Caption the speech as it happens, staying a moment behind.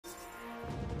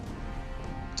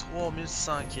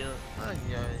3600 kills. Aïe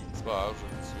aïe. C'est pas grave, je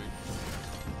vais le tuer.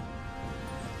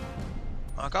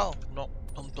 Encore? Non,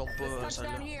 tombe pas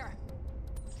celle-là.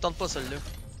 Tente pas celle-là.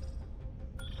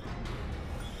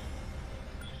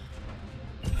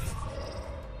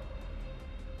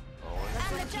 Ah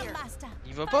ouais?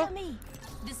 Il va pas?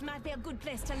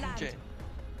 Ok.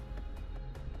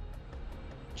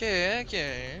 Ok.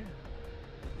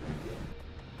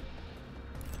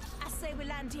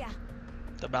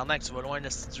 Tabarnak, tu vas loin de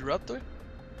ce drop, toi?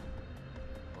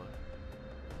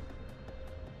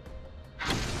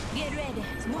 Get ready,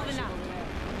 it's moving out.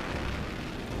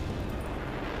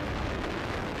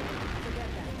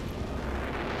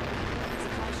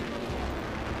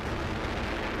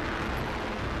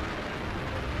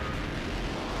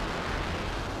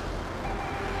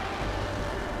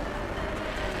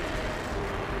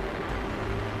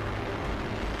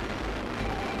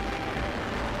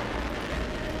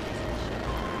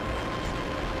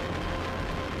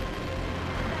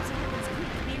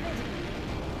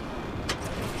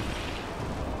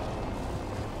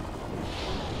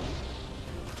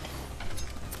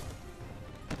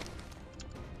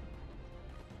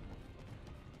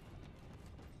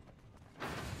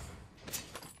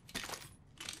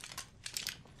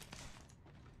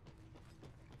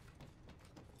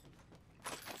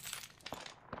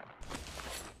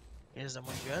 Yes,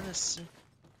 donne-moi une gun, ici.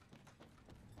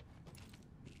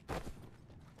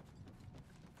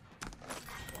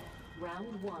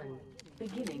 Round 1.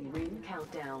 Beginning ring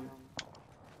countdown.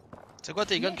 C'est quoi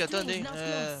tes guns que t'as, Dé?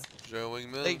 J'ai un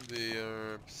wingman Hey. et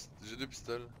j'ai 2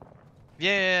 pistolets.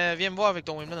 Viens me voir avec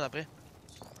ton wingman après.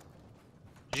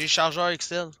 J'ai chargeur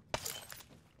XL.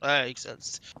 Ouais, XL.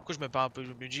 Pourquoi je me parle pas?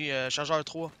 J'ai dit chargeur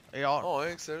 3 et R. Oh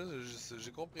ouais, excellent,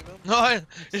 j'ai compris, man. Ouais,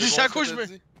 C'est j'ai bon à ce quoi que je t'as me.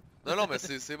 dit. Non, mais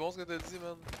c'est bon ce que t'as dit,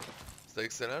 man. C'était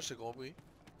excellent, je t'ai compris.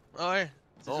 Ouais,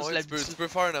 c'est Oh juste ouais, l'habitude. tu peux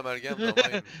faire un amalgame de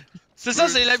même. C'est ça,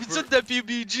 c'est l'habitude de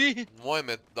PUBG. Ouais,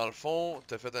 mais dans le fond,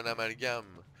 t'as fait un amalgame.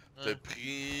 T'as Ouais.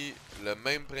 pris le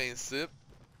même principe,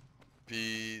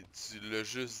 puis tu l'as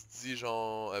juste dit,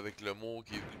 genre, avec le mot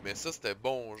qui est venu. Mais ça, c'était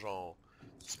bon, genre.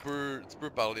 Tu peux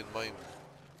parler de même.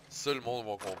 Ça, le monde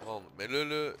va comprendre. Mais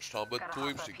là, je suis en bas de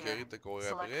toi et j'ai carré de te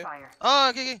courir après.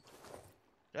 Ah, ok.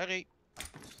 J'arrive.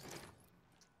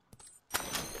 Oh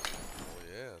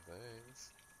yeah,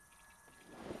 thanks.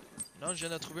 Non, je viens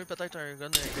de trouver peut-être un gun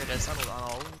intéressant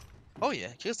en haut. Oh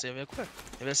yeah, Chris, il y avait quoi?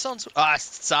 Il y avait ça en dessous. Ah,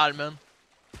 c'est sale, man.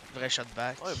 Vrai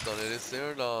shotback. Ouais, pis t'en as laissé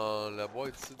un dans la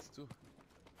boîte ici du tout.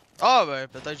 Ah, ben,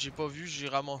 peut-être j'ai pas vu, j'ai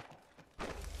ramassé.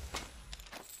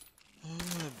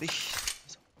 B.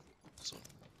 Ça.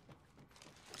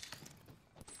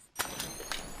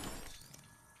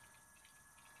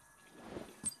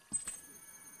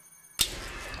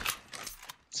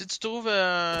 Si tu trouves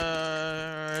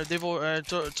un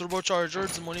turbocharger,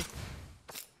 dis-moi les.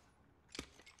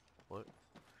 Ouais.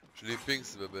 Je les ping,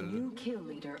 ces babelles-là. New kill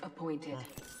leader appointed.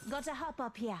 Gotta hop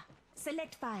up here.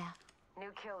 Select fire.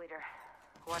 New kill leader.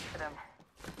 Watch for them.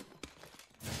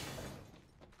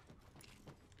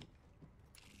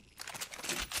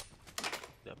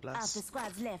 La Half place. the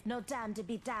squad's left, no time to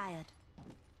be tired.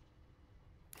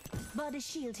 Body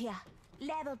shield here.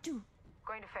 Level 2.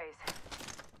 Going to phase.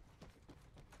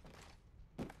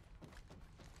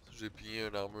 J'ai pillé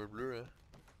une armure bleue, hein.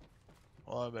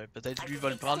 Ouais, ben, peut-être lui va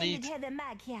le prendre. Extended heather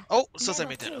mag here. Oh, ça Level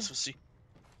m'intéresse 2. aussi.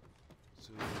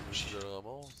 Je le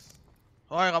ramasse.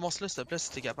 Ouais, ramasse-le s'il te plaît si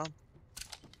t'es capable.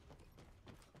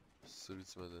 Celui que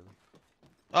tu m'as donné.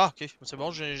 Ah, ok, c'est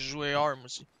bon, j'ai joué arme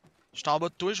aussi. J'étais en bas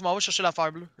de toi, je m'en vais chercher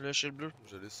l'affaire bleue, le shield bleu.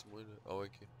 Je l'ai sur moi, là. Ah ouais,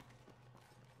 ok.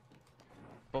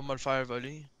 Pas me le faire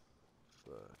voler.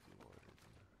 Fuck, ouais.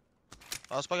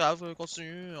 Ah, c'est pas grave,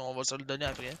 continue, on va se le donner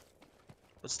après.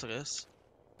 Pas de stress.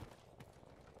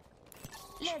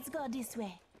 Let's go this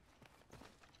way.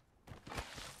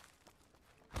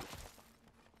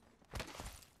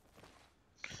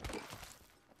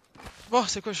 Bon,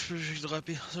 c'est quoi je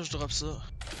dropper? Ça, je drop ça.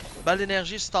 Balle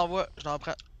d'énergie, si t'en vois, je t'en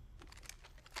prends.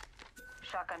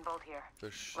 Shotgun bolt here.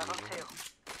 Fais chier, Level là. 2.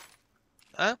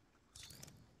 Hein?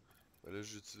 Ben là,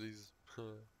 j'utilise.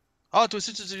 Ah, toi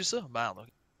aussi tu utilises ça? Merde, ok.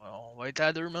 On va être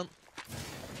à deux, man.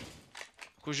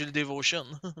 Pourquoi j'ai le devotion?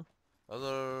 Ah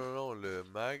non, le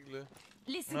mag, là.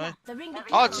 Listen Ouais. up. The ring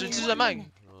Ah, deploys tu in utilises 1 le mag?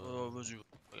 minute. Oh, vas-y,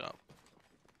 pas grave.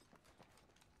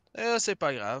 C'est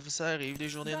pas grave, ça arrive des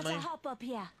journées de Gotta même. hop up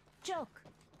here. Choke.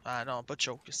 Ah non, pas de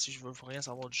choke, si je veux rien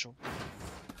savoir du choke.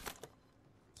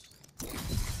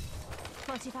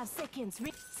 45 seconds.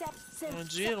 Un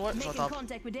duel, ouais, Making j'entends.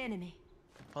 contact with enemy.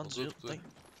 Prendre du On heal, doute, ouais.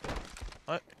 tiens.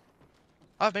 Ouais.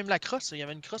 Ah, même la crosse, il y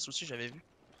avait une crosse aussi, j'avais vu.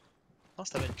 Je pense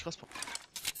que t'avais une crosse pour.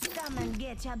 Come and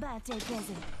get your birthday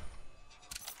present.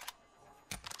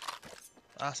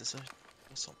 Ah, c'est ça.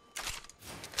 Son.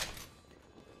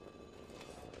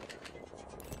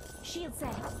 Shield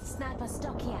set. Sniper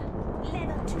stock here.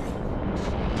 Level 2.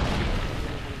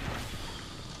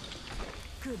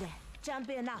 Good.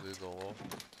 Champion out. Allez, donc, voir.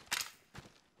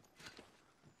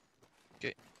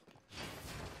 Ok.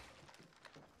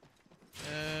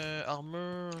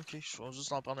 Armure. Ok, je vais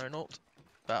juste en prendre un autre.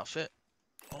 Parfait.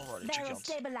 On va aller checker Barrel en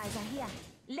dessous. stabilizer here.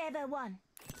 Level 1.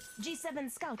 G7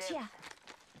 scout here.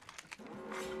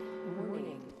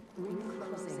 Warning. Ring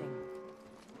closing.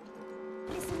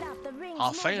 Listen up, the ring's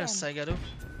Enfin, moving. le Sagado.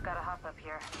 Gotta hop up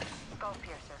here. Skull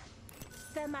piercer.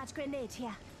 Thermite grenade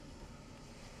here.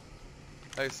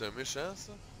 Hey, c'est un méchant,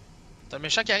 ça? T'as un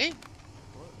méchant qui arrive?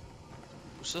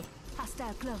 Où ça?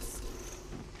 Hostile close.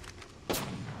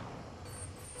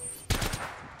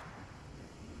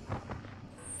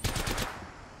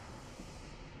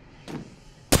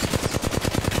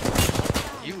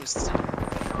 You, c'est.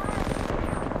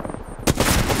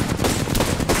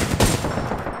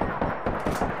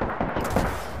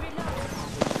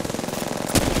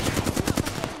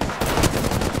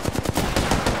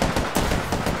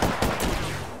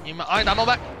 Il m'a. Ah, dans mon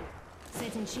bac!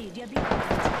 Setting shield, you're being.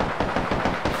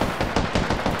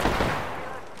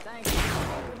 Thank you.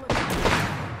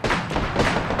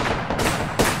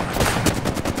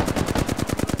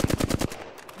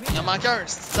 Il en manque un,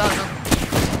 c'est ça, non?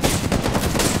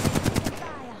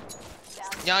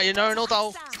 Il y en a un autre en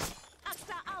haut.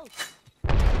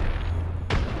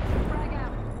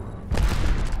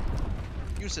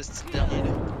 You, c'est ce petit dernier là.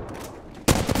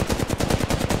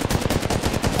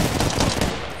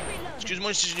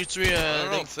 Excuse-moi si je l'ai tué. Non,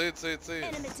 non, Dave. tu sais.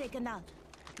 Enemy taken out.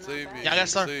 Tu sais, mais. Il en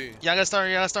reste un. tu sais. Il en reste un,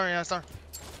 il en reste un, il en reste un.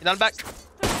 Il est dans le bac.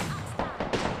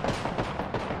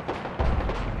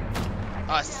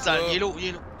 Ah, c'est ça, il est low, il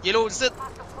est low. Il est low, le site.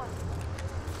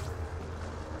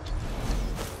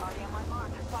 Already on my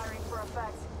mark. Firing for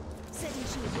effect. Setting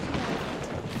shield, you're being.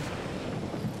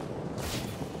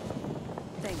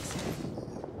 Thanks.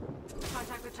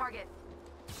 Contact with target.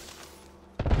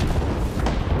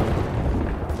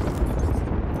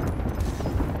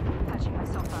 Patching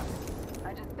myself up.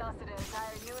 I just dusted an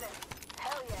entire unit.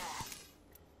 Hell yeah.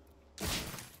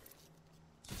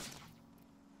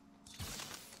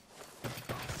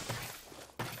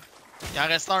 Il en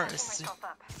reste un, Patching ici. myself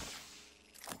up.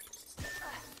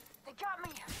 They got me.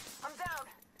 I'm down.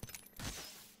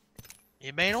 Il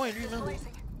est bien loin, lui, man.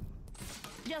 Blazing.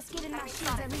 Just getting my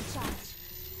shield and recharge.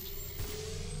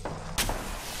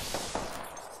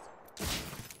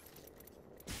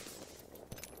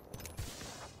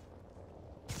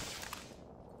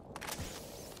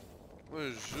 Moi,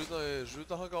 je joue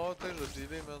dans encore, peut-être, je vais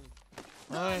t'aider, man.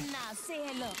 Ouais. Go now, say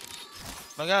hello.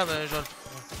 Regarde, je vais le.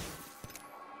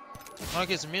 Ok,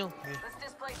 c'est 1000. Let's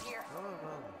displace here. Ah,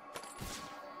 man.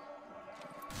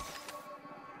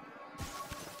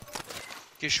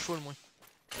 Ok, je suis full, moi.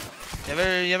 Il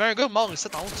y avait un gars mort ici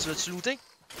en haut, tu l'as-tu looté? I'm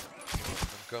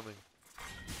coming.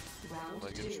 Round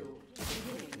my goodness.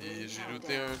 2. Et j'ai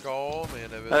looté un corps, mais il y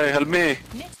en avait. Hey, help me!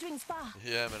 Next ring's far.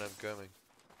 Yeah, man, I'm coming.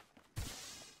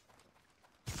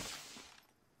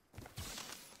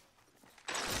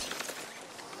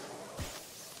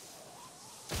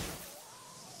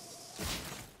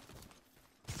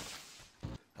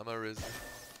 I'm a resi.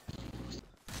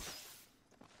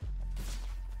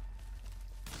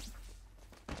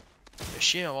 Le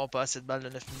chien va avoir pas assez de balles de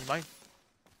 9 mm. Ouais.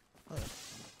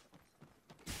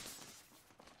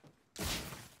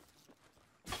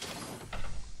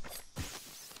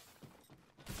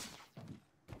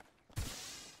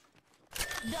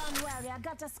 Don't worry, I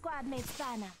got a squad mate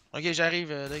spanner. Ok, j'arrive,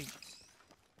 Dave.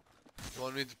 You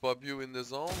want me to pop you in the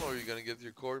zone, or are you gonna get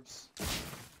your corpse?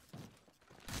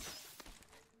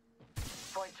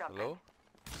 Void jump. Hello?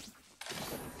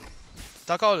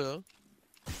 T'es encore là.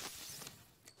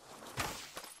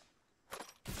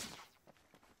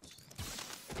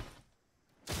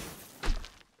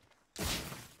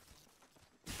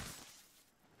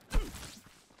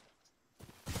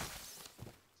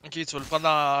 Ok, tu vas le prendre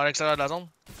à l'extérieur de la zone.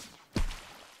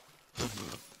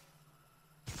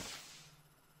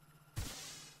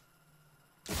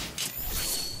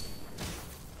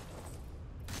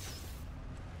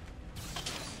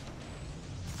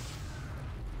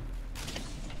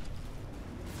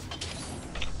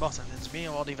 Bon, ça fait du bien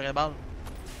avoir des vraies balles.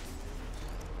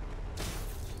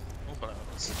 Oh, pas la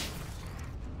menace.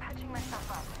 Patching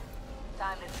myself up.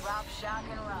 Time to drop, shock,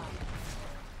 and run.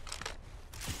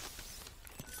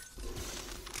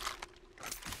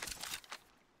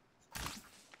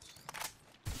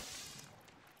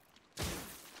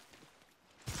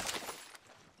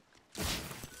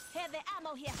 Heavy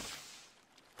ammo here.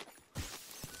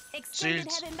 Extended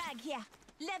Shields. heavy mag here.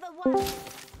 Level 1.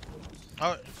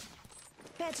 Ah ouais,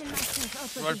 Patching myself up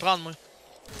je a vais le bit. prendre moi.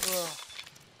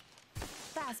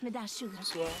 Pass me that sugar.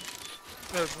 Bonsoir.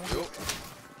 Yo.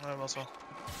 Ouais, bonsoir.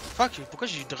 Fuck, pourquoi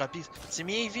j'ai droppé? C'est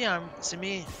mes vies en. C'est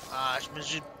mes. Ah,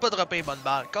 j'ai pas droppé une bonne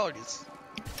balle. Calice.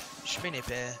 Je suis bien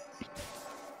épais.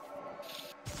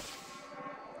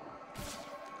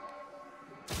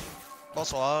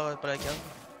 Bonsoir, pas laquelle.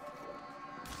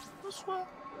 Bonsoir.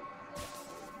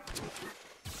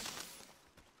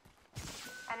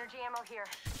 Energy ammo here.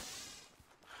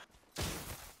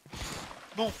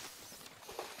 Bon,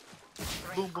 The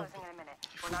ring's Boom, boom. closing in a minute.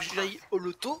 il We're faut not que j'aille close. au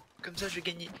loto, comme ça je vais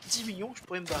gagner 10 millions, je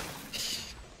pourrais me barrer.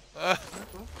 Ah.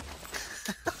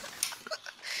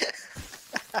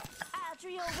 Ah,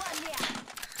 301 here.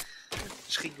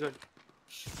 Je rigole.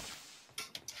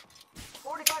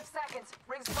 45 seconds.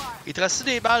 Rings fire. Il te reste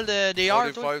des balles des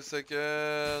AR, toi? 45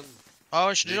 seconds. Ah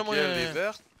ouais, je suis déjà moi. Lesquelles, les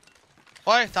vertes?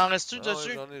 Ouais, t'en restes-tu Ah ouais,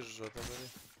 dessus? j'en ai, je vais t'en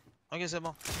donner. Ok, c'est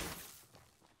bon.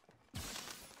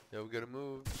 Yo, we gotta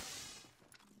move.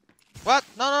 What?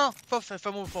 Non, non,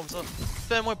 fais-moi pas comme ça.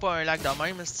 Fais-moi pas un lac de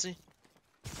même, esti.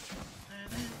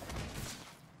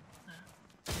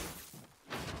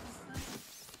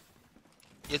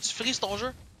 Y'a-tu freeze ton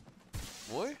jeu?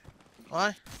 Ouais?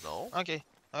 Ouais, Non. ok.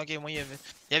 Ok, moi il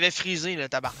avait freezé le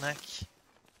tabarnak.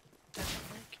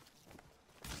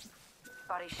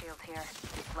 Body shield here.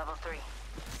 Level 3.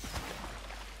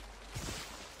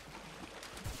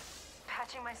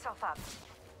 Patching myself up.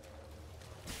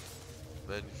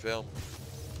 Man, il ferme.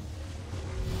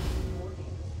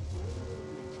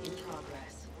 In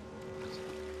progress.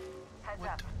 Heads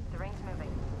up. The ring's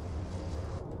moving.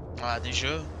 Ah,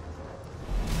 déjà.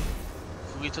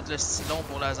 Courir tout le stylon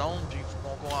pour la zone, puis faut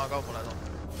qu'on court encore pour la zone.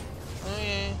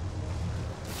 Ok.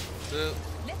 C'est-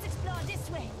 Let's explore this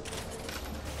way.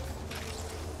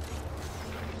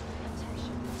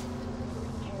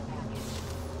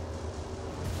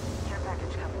 Care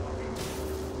package coming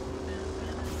in.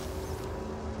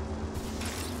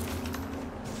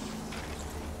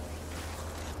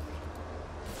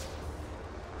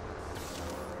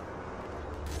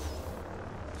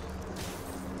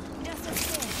 Just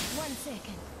upstairs. 1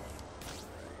 second.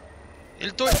 Il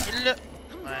l'a.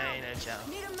 Ouais, le calme.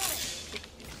 Need a minute.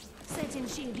 Setting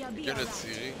shield, you'll be Quelqu'un l'a alright.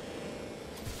 tiré.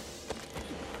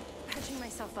 Patching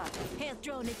myself up. Health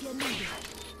drone if you need it.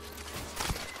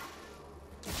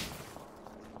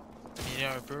 Il est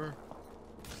un peu.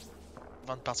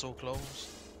 Avant de partir au close.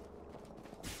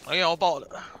 Ok, on part là.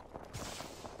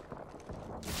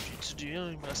 J'ai-tu du heal?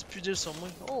 Il me reste plus d'heal sur moi.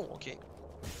 Oh, ok.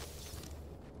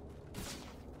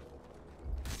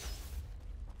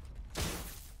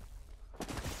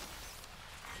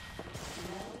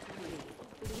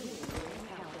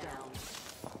 Countdown.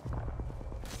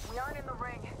 We aren't in the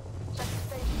ring. Check the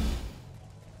station.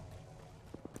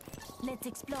 Let's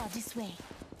explore this way.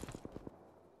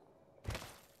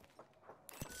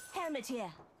 Helmet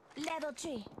here. Level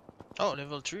 3. Oh,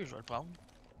 level 3, je vais le prendre.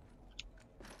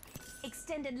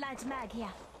 Extended light mag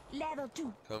here. Level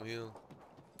 2. Come heal.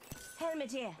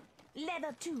 Helmet here.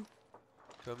 Level 2.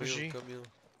 Come Push heal, it. come heal.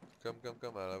 Come,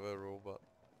 I have a robot.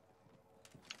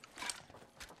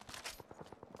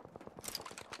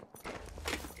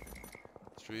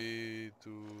 Three,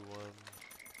 two, one.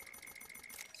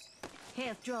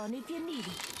 Health drone if you need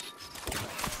it.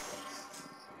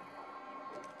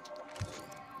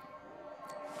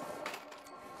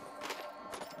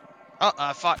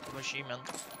 Ah, fuck, va chier, man.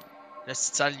 Le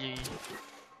site sale, il est.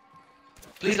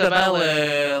 Please the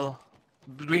bell,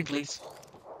 green, please.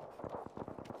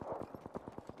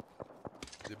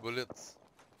 Des bullets.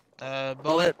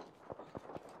 Bullet.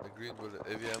 The green bullet.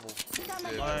 Heavy ammo. Come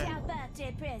and Yeah. get your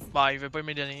birthday present. Bah, il veut pas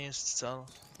me donner un site sale.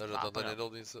 Là, je vais Ah, t'en pas donner grave.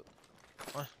 d'autres ici.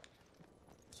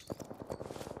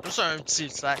 Juste un petit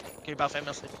stack. Ok, parfait,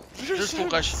 merci. Juste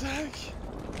pour rush. sac.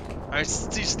 Un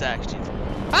petit stack, je t'ai dit.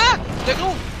 Ah! Le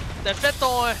gros! T'as fait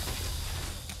ton.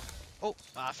 Oh,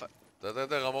 ah, fuck.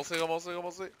 Attends, ramassez.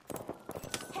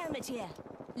 Helmet here.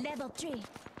 Level 3.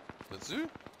 T'as-tu?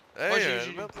 Hey, Ouais, j'ai-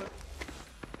 helmet, là.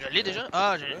 Je l'ai déjà?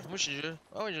 Ah, Ouais. moi, je suis déjà.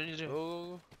 Ah, oui, je l'ai déjà.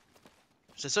 Oh,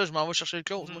 C'est ça, je m'en vais chercher le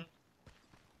close, moi.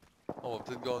 on va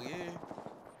peut-être gagner.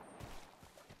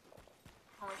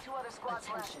 Only 2 other squads left.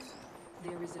 Attention.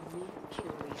 There is a new kill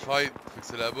leader. Fight, fait que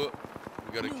c'est là-bas. We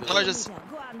gotta Blue kill Ouais, him. je sais.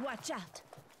 Go on, watch out.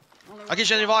 Ok, je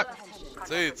viens de les voir.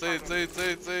 T'sais. Kill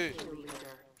leader.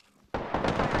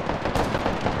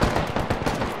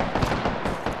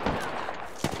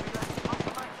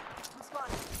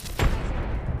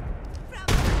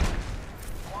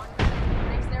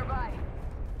 Rings nearby.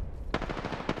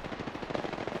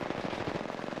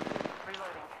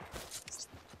 Reloading.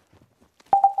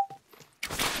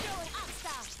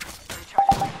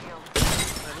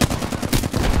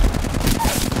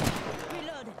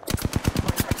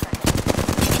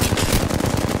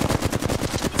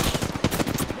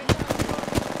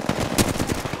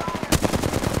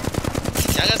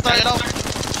 reste un reload.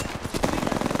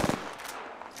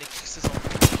 Les crissés sont.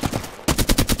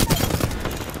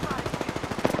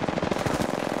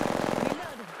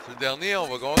 C'est le dernier, on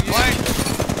va gagner. Ouais!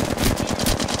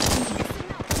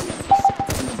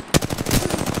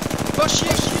 Va chier!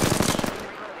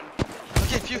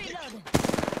 Ok, piu.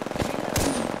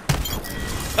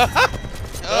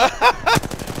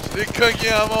 Je l'ai cogné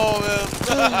à mort, man.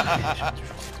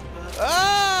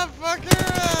 Ah, fucker!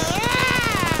 Ah!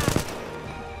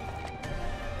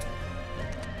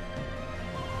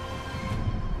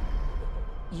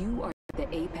 You are the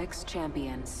Apex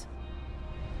champions.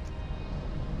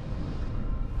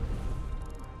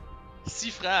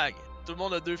 6 frags. Tout le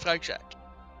monde a 2 frags chaque.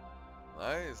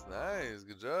 Nice, nice,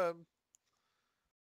 good job.